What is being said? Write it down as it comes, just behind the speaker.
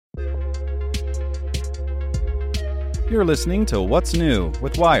You're listening to What's New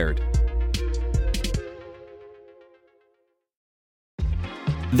with Wired.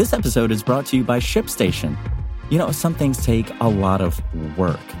 This episode is brought to you by ShipStation. You know, some things take a lot of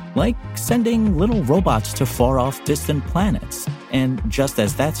work, like sending little robots to far-off distant planets. And just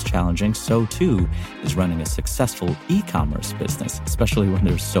as that's challenging, so too is running a successful e-commerce business, especially when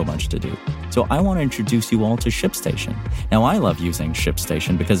there's so much to do. So I want to introduce you all to ShipStation. Now, I love using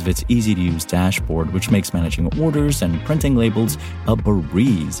ShipStation because of its easy-to-use dashboard, which makes managing orders and printing labels a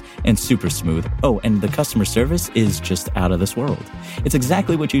breeze and super smooth. Oh, and the customer service is just out of this world. It's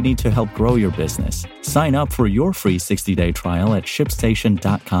exactly what you need to help grow your business. Sign up for your free 60-day trial at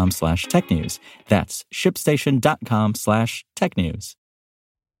shipstation.com/technews. That's shipstation.com/technews.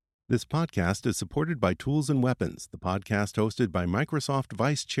 This podcast is supported by Tools and Weapons, the podcast hosted by Microsoft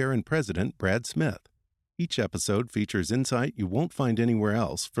Vice Chair and President Brad Smith. Each episode features insight you won't find anywhere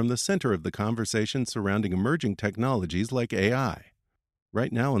else from the center of the conversation surrounding emerging technologies like AI.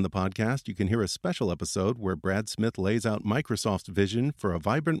 Right now on the podcast, you can hear a special episode where Brad Smith lays out Microsoft's vision for a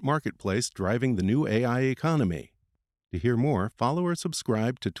vibrant marketplace driving the new AI economy. To hear more, follow or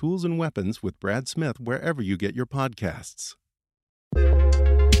subscribe to Tools and Weapons with Brad Smith wherever you get your podcasts.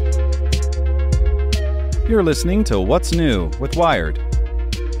 You're listening to What's New with Wired.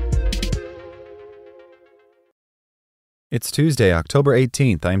 It's Tuesday, October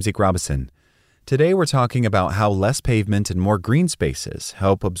 18th. I'm Zeke Robison. Today we're talking about how less pavement and more green spaces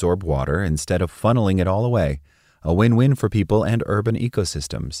help absorb water instead of funneling it all away. A win-win for people and urban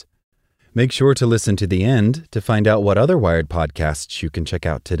ecosystems. Make sure to listen to the end to find out what other Wired podcasts you can check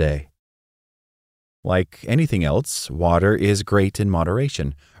out today. Like anything else, water is great in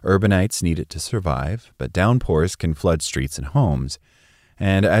moderation. Urbanites need it to survive, but downpours can flood streets and homes.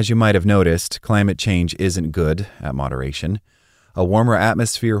 And as you might have noticed, climate change isn't good at moderation. A warmer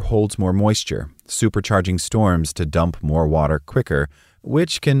atmosphere holds more moisture, supercharging storms to dump more water quicker,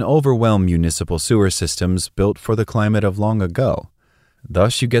 which can overwhelm municipal sewer systems built for the climate of long ago.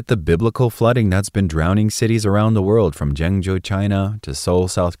 Thus, you get the biblical flooding that's been drowning cities around the world, from Zhengzhou, China, to Seoul,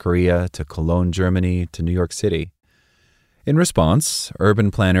 South Korea, to Cologne, Germany, to New York City. In response,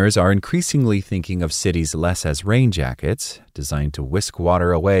 urban planners are increasingly thinking of cities less as rain jackets, designed to whisk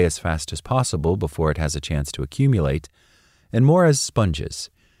water away as fast as possible before it has a chance to accumulate, and more as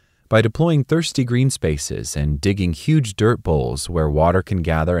sponges. By deploying thirsty green spaces and digging huge dirt bowls where water can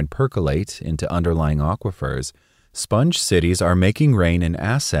gather and percolate into underlying aquifers, sponge cities are making rain an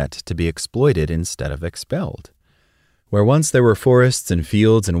asset to be exploited instead of expelled. Where once there were forests and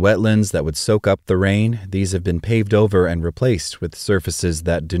fields and wetlands that would soak up the rain, these have been paved over and replaced with surfaces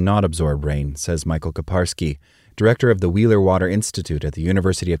that do not absorb rain, says Michael Koparski, director of the Wheeler Water Institute at the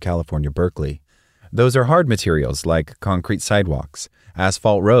University of California, Berkeley. Those are hard materials like concrete sidewalks,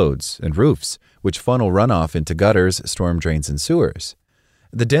 asphalt roads, and roofs, which funnel runoff into gutters, storm drains, and sewers.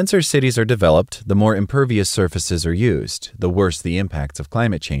 The denser cities are developed, the more impervious surfaces are used, the worse the impacts of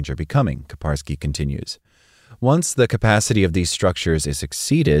climate change are becoming, Koparski continues. Once the capacity of these structures is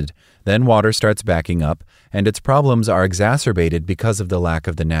exceeded, then water starts backing up, and its problems are exacerbated because of the lack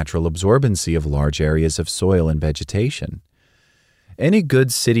of the natural absorbency of large areas of soil and vegetation. Any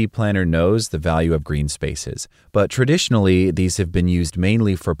good city planner knows the value of green spaces, but traditionally these have been used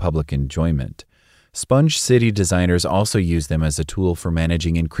mainly for public enjoyment. Sponge city designers also use them as a tool for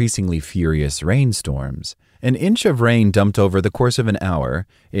managing increasingly furious rainstorms. An inch of rain dumped over the course of an hour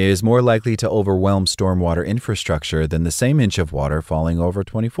is more likely to overwhelm stormwater infrastructure than the same inch of water falling over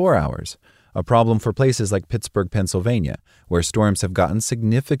 24 hours, a problem for places like Pittsburgh, Pennsylvania, where storms have gotten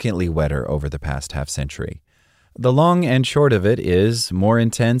significantly wetter over the past half-century. The long and short of it is more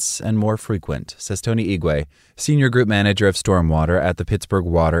intense and more frequent, says Tony Igwe, Senior Group Manager of Stormwater at the Pittsburgh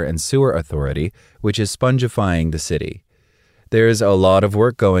Water and Sewer Authority, which is spongifying the city. There's a lot of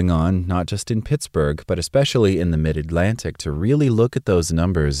work going on, not just in Pittsburgh, but especially in the Mid-Atlantic, to really look at those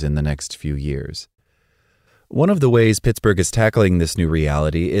numbers in the next few years. One of the ways Pittsburgh is tackling this new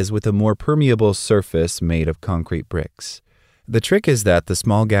reality is with a more permeable surface made of concrete bricks. The trick is that the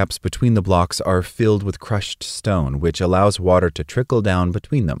small gaps between the blocks are filled with crushed stone, which allows water to trickle down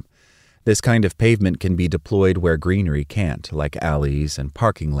between them. This kind of pavement can be deployed where greenery can't, like alleys and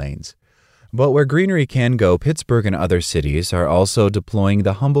parking lanes. But where greenery can go, Pittsburgh and other cities are also deploying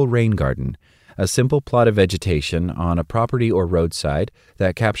the humble rain garden, a simple plot of vegetation on a property or roadside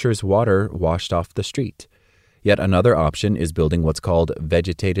that captures water washed off the street. Yet another option is building what's called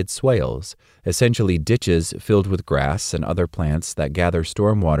vegetated swales, essentially ditches filled with grass and other plants that gather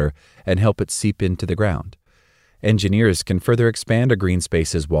stormwater and help it seep into the ground. Engineers can further expand a green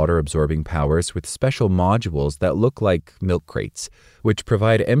space's water-absorbing powers with special modules that look like milk crates, which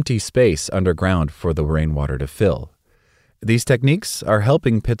provide empty space underground for the rainwater to fill. These techniques are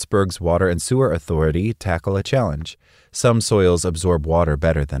helping Pittsburgh's Water and Sewer Authority tackle a challenge. Some soils absorb water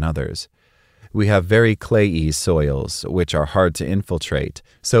better than others. We have very clayey soils, which are hard to infiltrate,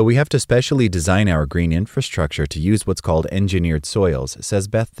 so we have to specially design our green infrastructure to use what's called engineered soils, says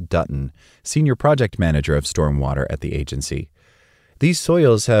Beth Dutton, Senior Project Manager of Stormwater at the agency. These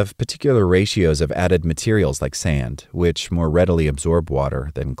soils have particular ratios of added materials like sand, which more readily absorb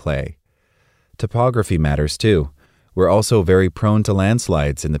water than clay. Topography matters too. We're also very prone to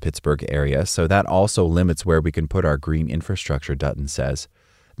landslides in the Pittsburgh area, so that also limits where we can put our green infrastructure, Dutton says.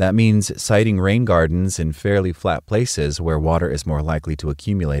 That means siting rain gardens in fairly flat places where water is more likely to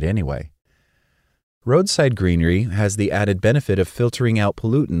accumulate anyway. Roadside greenery has the added benefit of filtering out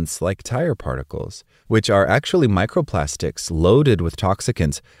pollutants like tire particles, which are actually microplastics loaded with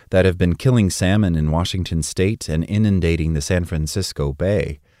toxicants that have been killing salmon in Washington state and inundating the San Francisco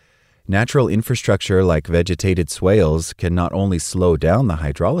Bay. Natural infrastructure like vegetated swales can not only slow down the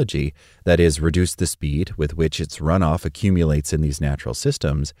hydrology, that is, reduce the speed with which its runoff accumulates in these natural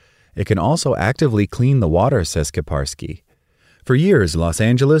systems, it can also actively clean the water, says Kaparsky. For years, Los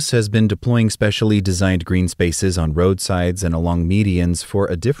Angeles has been deploying specially designed green spaces on roadsides and along medians for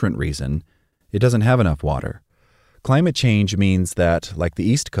a different reason. It doesn't have enough water. Climate change means that, like the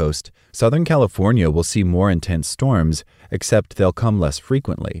East Coast, Southern California will see more intense storms, except they'll come less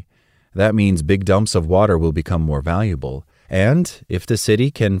frequently. That means big dumps of water will become more valuable, and if the city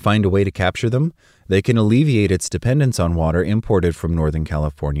can find a way to capture them, they can alleviate its dependence on water imported from Northern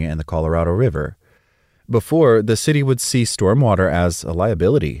California and the Colorado River. Before, the city would see stormwater as a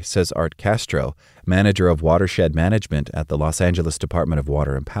liability, says Art Castro, manager of watershed management at the Los Angeles Department of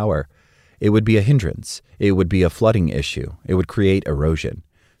Water and Power. It would be a hindrance. It would be a flooding issue. It would create erosion.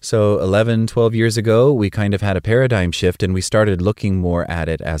 So 11, 12 years ago, we kind of had a paradigm shift and we started looking more at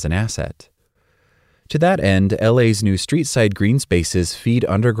it as an asset. To that end, LA's new street-side green spaces feed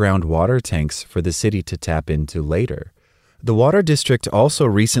underground water tanks for the city to tap into later. The Water District also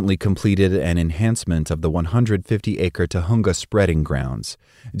recently completed an enhancement of the 150-acre Tujunga spreading grounds,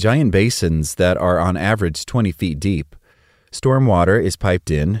 giant basins that are on average 20 feet deep. Stormwater is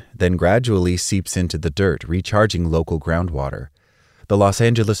piped in, then gradually seeps into the dirt, recharging local groundwater. The Los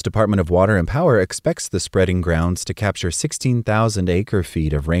Angeles Department of Water and Power expects the spreading grounds to capture 16,000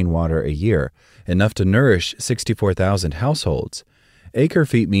 acre-feet of rainwater a year, enough to nourish 64,000 households.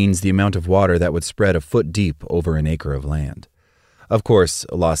 Acre-feet means the amount of water that would spread a foot deep over an acre of land. Of course,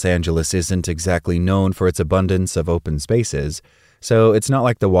 Los Angeles isn't exactly known for its abundance of open spaces, so it's not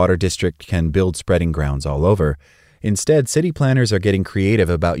like the Water District can build spreading grounds all over. Instead, city planners are getting creative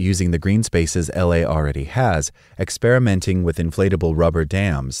about using the green spaces LA already has, experimenting with inflatable rubber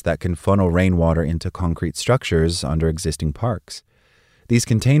dams that can funnel rainwater into concrete structures under existing parks. These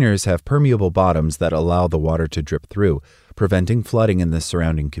containers have permeable bottoms that allow the water to drip through, preventing flooding in the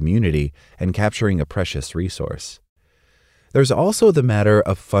surrounding community and capturing a precious resource. There's also the matter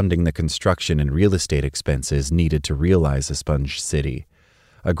of funding the construction and real estate expenses needed to realize a sponge city.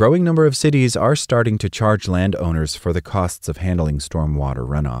 A growing number of cities are starting to charge landowners for the costs of handling stormwater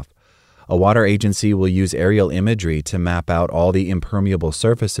runoff. A water agency will use aerial imagery to map out all the impermeable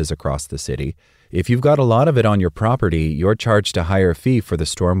surfaces across the city. If you've got a lot of it on your property, you're charged a higher fee for the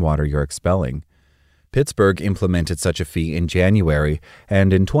stormwater you're expelling. Pittsburgh implemented such a fee in January,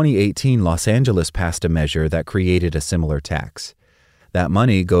 and in 2018, Los Angeles passed a measure that created a similar tax. That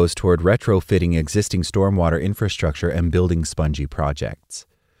money goes toward retrofitting existing stormwater infrastructure and building spongy projects.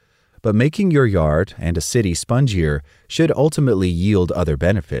 But making your yard and a city spongier should ultimately yield other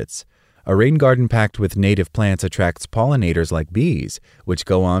benefits. A rain garden packed with native plants attracts pollinators like bees, which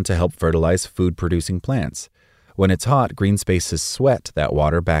go on to help fertilize food-producing plants. When it's hot, green spaces sweat that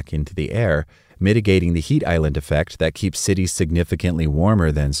water back into the air, mitigating the heat island effect that keeps cities significantly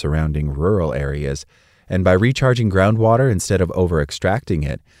warmer than surrounding rural areas. And by recharging groundwater instead of over-extracting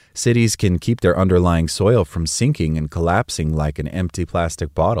it, cities can keep their underlying soil from sinking and collapsing like an empty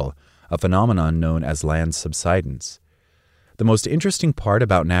plastic bottle, a phenomenon known as land subsidence. The most interesting part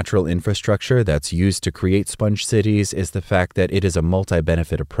about natural infrastructure that's used to create sponge cities is the fact that it is a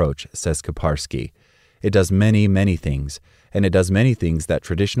multi-benefit approach, says Kaparsky. It does many, many things, and it does many things that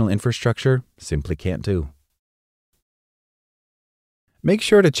traditional infrastructure simply can't do. Make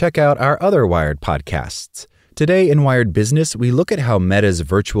sure to check out our other Wired podcasts. Today in Wired Business, we look at how Meta's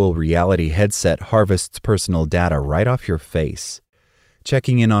virtual reality headset harvests personal data right off your face.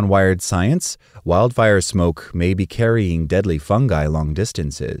 Checking in on Wired Science, wildfire smoke may be carrying deadly fungi long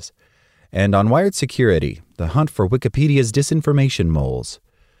distances. And on Wired Security, the hunt for Wikipedia's disinformation moles.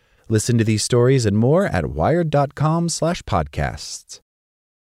 Listen to these stories and more at wired.com/podcasts.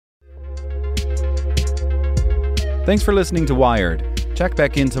 Thanks for listening to Wired. Check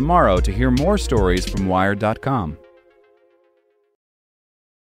back in tomorrow to hear more stories from Wired.com.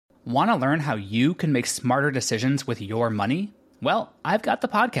 Want to learn how you can make smarter decisions with your money? Well, I've got the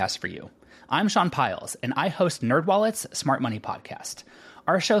podcast for you. I'm Sean Piles, and I host NerdWallet's Smart Money Podcast.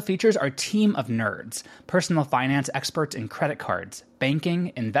 Our show features our team of nerds, personal finance experts in credit cards,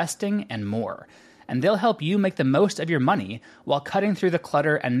 banking, investing, and more. And they'll help you make the most of your money while cutting through the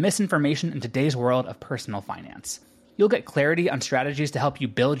clutter and misinformation in today's world of personal finance. You'll get clarity on strategies to help you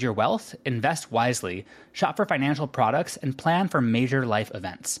build your wealth, invest wisely, shop for financial products, and plan for major life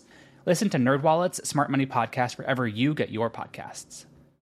events. Listen to NerdWallet's Smart Money Podcast wherever you get your podcasts.